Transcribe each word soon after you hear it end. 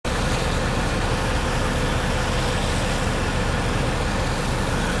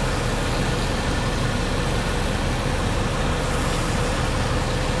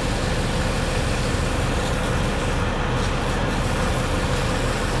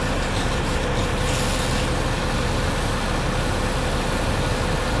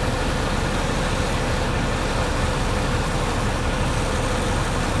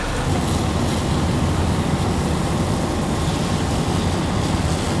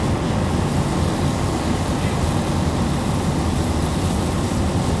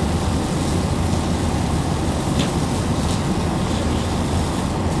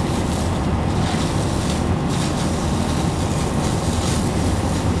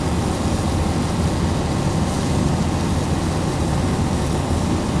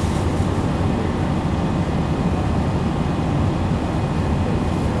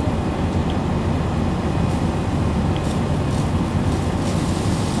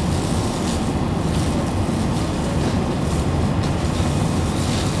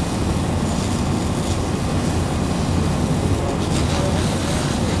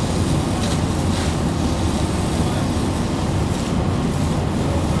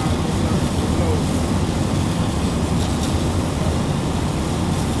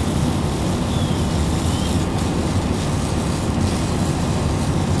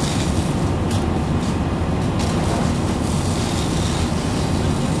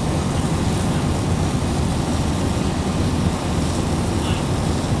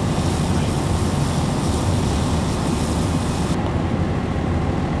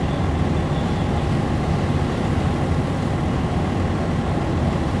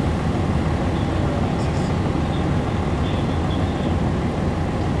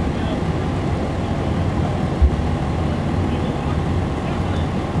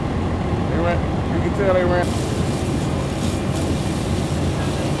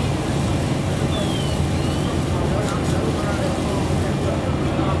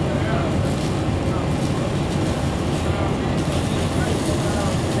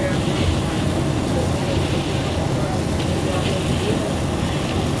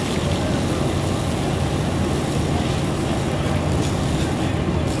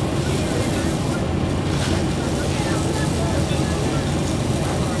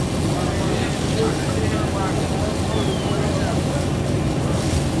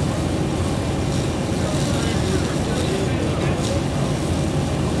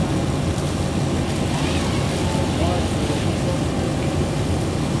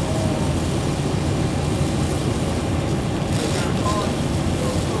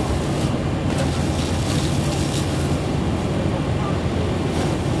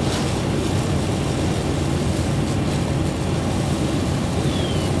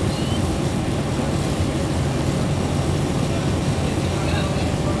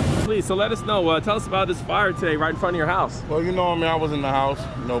please, so let us know. Tell us about this fire today right in front of your house. Well, you know, I mean, I was in the house,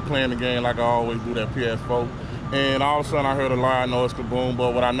 you know, playing the game like I always do, that PS4. And all of a sudden I heard a loud noise, kaboom,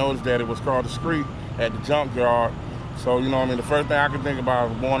 but what I noticed that it was across the street at the junkyard. So, you know what I mean, the first thing I could think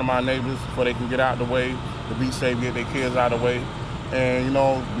about is warning my neighbors before they can get out the way, to be safe, get their kids out of the way. And, you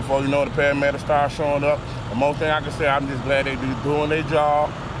know, before you know, the paramedics start showing up. The most thing I can say, I'm just glad they do doing their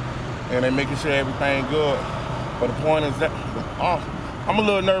job and they're making sure everything good. But the point is that I'm a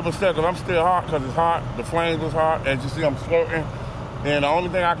little nervous still because I'm still hot because it's hot. The flames was hot. As you see, I'm sweating. And the only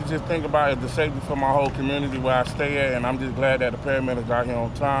thing I can just think about is the safety for my whole community where I stay at, and I'm just glad that the paramedics are here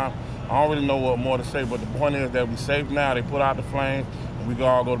on time. I don't really know what more to say, but the point is that we're safe now. They put out the flames, and we can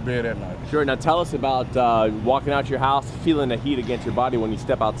all go to bed at night. Sure. Now tell us about walking out your house, feeling the heat against your body when you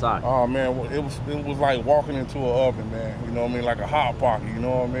step outside. Oh, man, it was like walking into an oven, man. You know what I mean? Like a hot pocket, you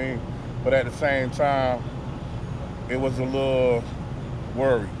know what I mean? But at the same time, it was a little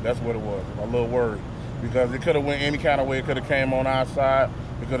worried. That's what it was, a little worried. Because it could have went any kind of way. It could have came on our side.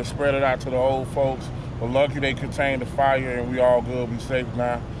 It could have spread it out to the old folks. But lucky they contained the fire and we all good, we safe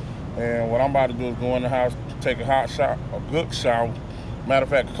now. And what I'm about to do is go in the house, take a hot shower, a good shower. Matter of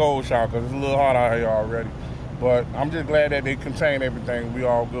fact, a cold shower, because it's a little hot out here already. But I'm just glad that they contained everything. We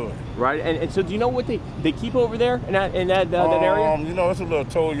all good. Right, and so do you know what they keep over there in that area? You know, it's a little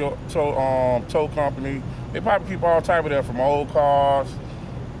tow company. They probably keep all type of that, from old cars,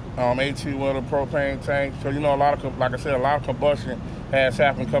 18-wheeler, propane tanks. So, you know, like I said, a lot of combustion has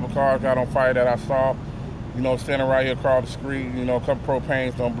happened. A couple cars got on fire that I saw, you know, standing right here across the street. You know, a couple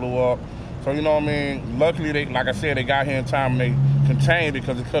propanes done blew up. So, you know what I mean? Luckily, they, like I said, they got here in time and they contained it,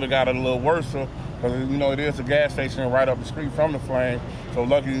 because it could have got a little worse. Because, you know, it is a gas station right up the street from the flame. So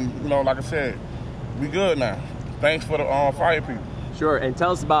lucky, you know, like I said, we good now. Thanks for the fire people. Sure, and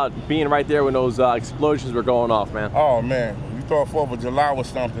tell us about being right there when those explosions were going off, man. Oh, man, you thought 4th of July was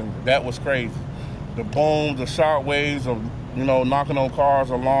something. That was crazy. The boom, the sharp waves of, you know, knocking on cars'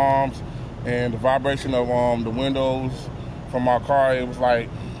 alarms, and the vibration of the windows from our car, it was like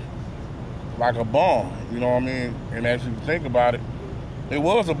a bomb, you know what I mean? And as you think about it, it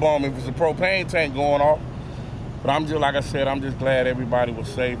was a bomb. It was a propane tank going off. But I'm just, like I said, I'm just glad everybody was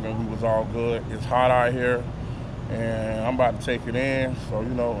safe and we was all good. It's hot out here, and I'm about to take it in. So, you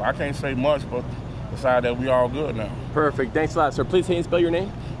know, I can't say much, but besides that, we all good now. Perfect. Thanks a lot, sir. Please say and spell your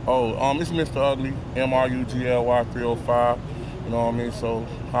name. Oh, it's Mr. Ugly, M-R-U-G-L-Y 305. You know what I mean? So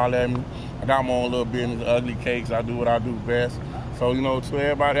holler at me. I got my own little business, Ugly Cakes. I do what I do best. So, you know, to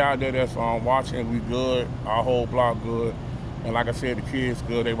everybody out there that's watching, we good. Our whole block good. And like I said, the kids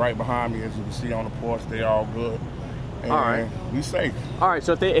good. They right behind me, as you can see on the porch. They all good. And all right, we safe. All right,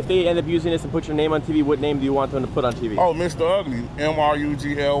 so if they end up using this and put your name on TV, what name do you want them to put on TV? Oh, Mr. Ugly,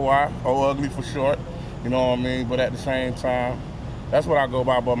 M-R-U-G-L-Y, Ugly for short. You know what I mean? But at the same time, that's what I go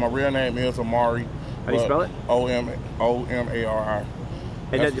by. But my real name is Amari. How do you spell it? O-M-A-R-I.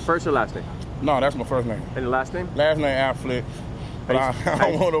 And that's your first or last name? No, that's my first name. And the last name? Last name Affleck. But I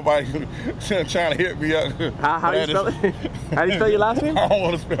don't want nobody trying to hit me up. How do you spell it? How do you spell your last name? I don't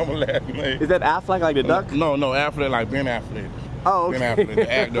want to spell my last name. Is that Affleck like the duck? No, Affleck like Ben Affleck. Oh, okay. Ben Affleck,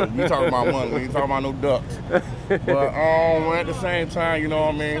 the actor. We talking about money. We ain't talking about no ducks. But at the same time, you know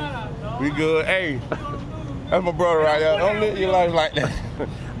what I mean? We good. Hey, that's my brother right there. Don't live your life like that.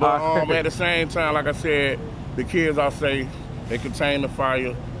 But at the same time, like I said, the kids are safe. They contain the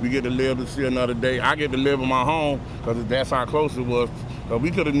fire. We get to live to see another day. I get to live in my home because that's how close it was.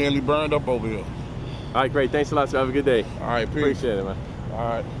 We could have nearly burned up over here. All right, great. Thanks a lot, sir. Have a good day. All right, peace. Appreciate it, man. All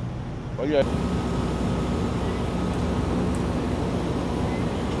right. Oh, yeah.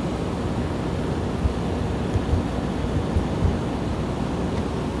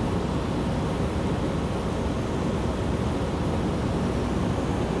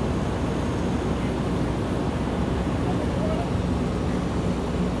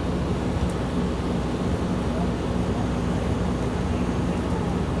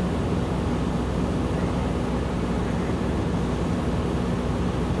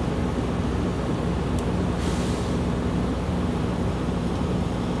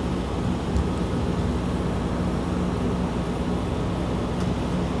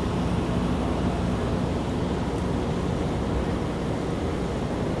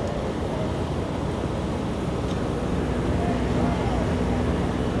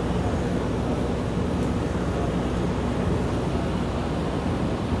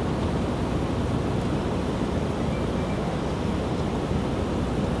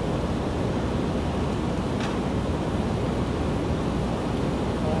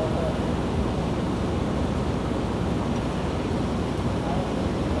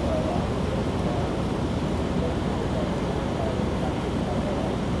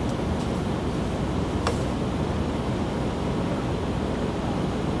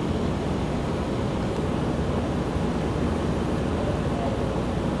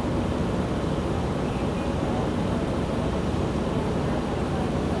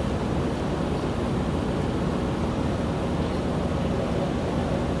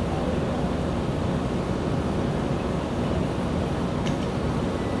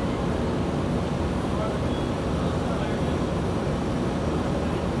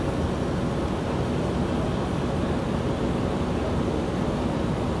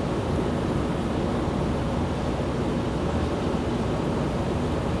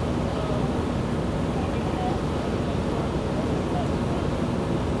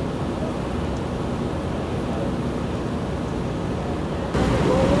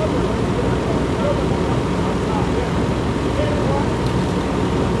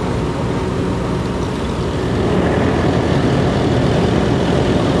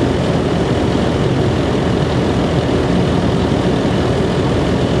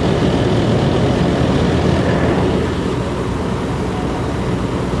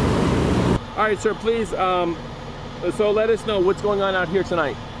 please, so let us know what's going on out here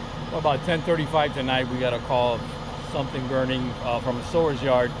tonight. Well, about 10:35 tonight, we got a call of something burning from a storage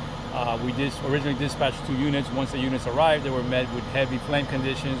yard. We originally dispatched 2 units. Once the units arrived, they were met with heavy flame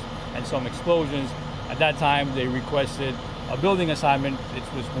conditions and some explosions. At that time, they requested a building assignment. It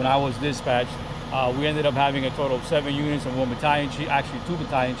was when I was dispatched. We ended up having a total of 7 units and 1 battalion chief, actually 2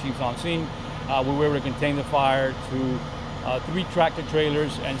 battalion chiefs on scene. We were able to contain the fire to 3 tractor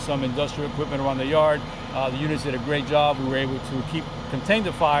trailers and some industrial equipment around the yard. The units did a great job. We were able to contain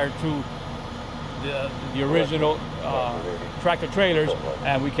the fire to the original tractor trailers,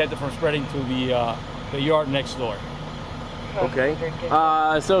 and we kept it from spreading to the yard next door. Okay.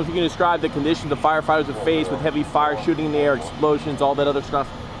 So if you can describe the conditions the firefighters were faced with heavy fire shooting in the air, explosions, all that other stuff.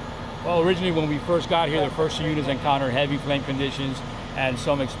 Well, originally when we first got here, the first 2 units encountered heavy flame conditions and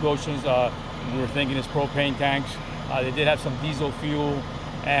some explosions. We were thinking it's propane tanks. They did have some diesel fuel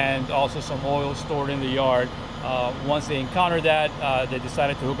and also some oil stored in the yard. Once they encountered that, they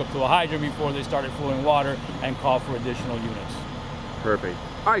decided to hook up to a hydrant before they started flowing water and call for additional units. Perfect.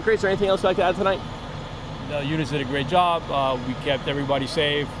 All right, great. Is there anything else you'd like to add tonight? The units did a great job. We kept everybody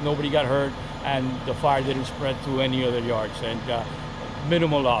safe. Nobody got hurt, and the fire didn't spread to any other yards, and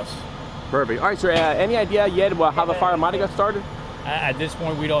minimal loss. Perfect. All right, sir. Any idea yet about how the fire might have got started? At this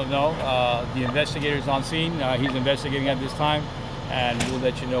point, we don't know. The investigator's on scene. He's investigating at this time, and we'll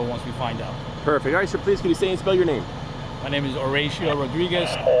let you know once we find out. Perfect. All right, sir. Please, can you say and spell your name? My name is Horacio Rodriguez,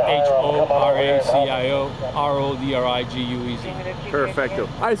 Horacio Rodriguez. Perfecto.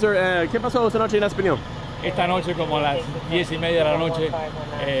 All right, sir. ¿Qué pasó esta noche en español? Esta noche, como a las 10:30 de la noche,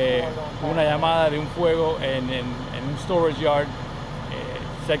 una llamada de un fuego en un storage yard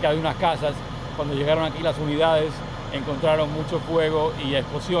cerca de unas casas. Cuando llegaron aquí las unidades, encontraron mucho fuego y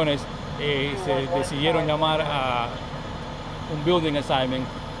explosiones. Se decidieron llamar a un building assignment.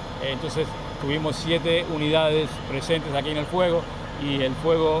 Entonces tuvimos 7 unidades presentes aquí en el fuego, y el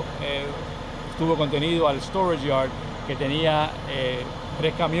fuego estuvo contenido al storage yard, que tenía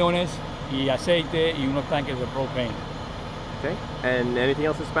 3 camiones y aceite y unos tanques de propane. Okay. And anything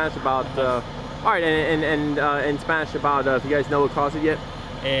else in Spanish about? All right, and in Spanish about if you guys know what caused it yet?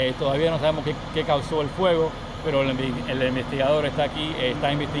 Todavía no sabemos qué causó el fuego, pero el investigador está aquí,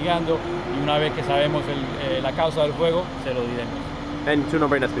 está investigando, y una vez que sabemos la causa del fuego, se lo diremos. And tu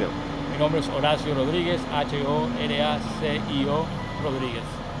nombre en español. Mi nombre es Horacio Rodríguez, Horacio Rodríguez.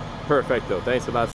 Perfecto. Thanks a lot.